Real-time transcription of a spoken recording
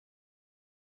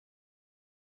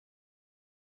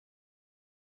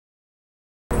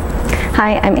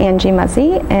Hi, I'm Angie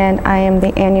Muzzy, and I am the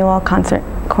annual concert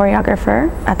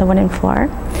choreographer at the Wooden Floor.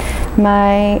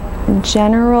 My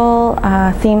general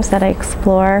themes that I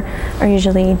explore are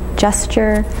usually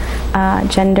gesture,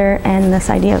 gender, and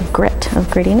this idea of grit, of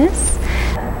grittiness.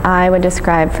 I would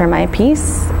describe for my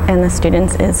piece and the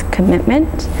students is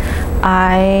commitment.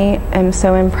 I am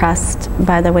so impressed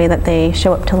by the way that they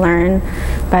show up to learn,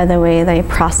 by the way they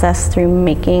process through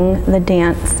making the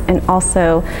dance, and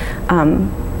also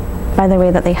by the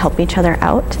way that they help each other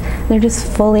out. They're just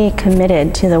fully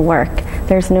committed to the work.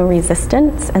 There's no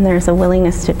resistance and there's a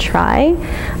willingness to try.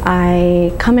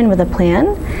 I come in with a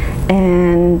plan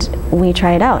and we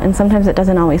try it out, and sometimes it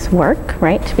doesn't always work,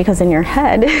 right? Because in your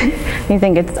head you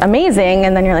think it's amazing,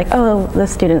 and then you're like, oh, the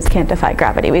students can't defy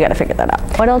gravity, we got to figure that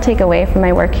out. What I'll take away from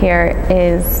my work here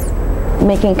is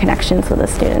making connections with the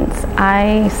students.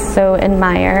 I so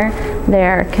admire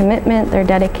their commitment, their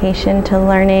dedication to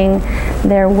learning,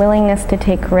 their willingness to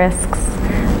take risks.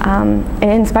 It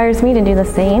inspires me to do the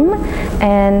same,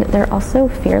 and they're also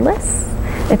fearless.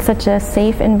 It's such a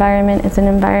safe environment. It's an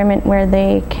environment where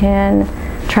they can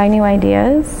try new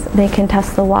ideas, they can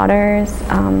test the waters.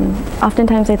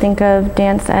 Oftentimes I think of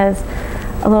dance as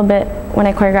a little bit, when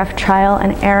I choreograph, trial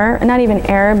and error, not even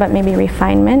error, but maybe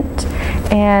refinement.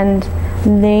 And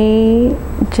they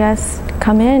just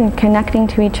come in connecting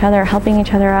to each other, helping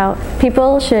each other out.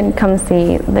 People should come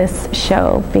see this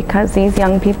show because these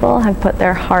young people have put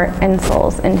their heart and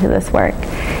souls into this work.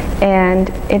 And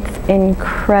it's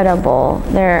incredible,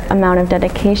 their amount of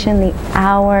dedication, the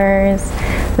hours,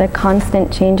 the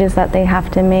constant changes that they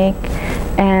have to make.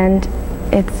 And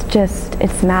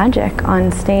it's magic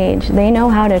on stage. They know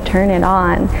how to turn it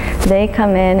on. They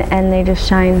come in and they just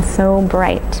shine so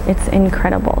bright. It's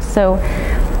incredible. So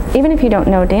even if you don't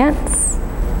know dance,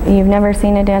 you've never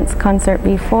seen a dance concert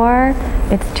before,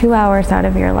 it's 2 hours out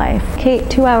of your life. Kate,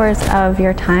 2 hours of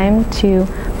your time to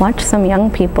watch some young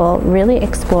people really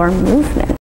explore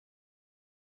movement.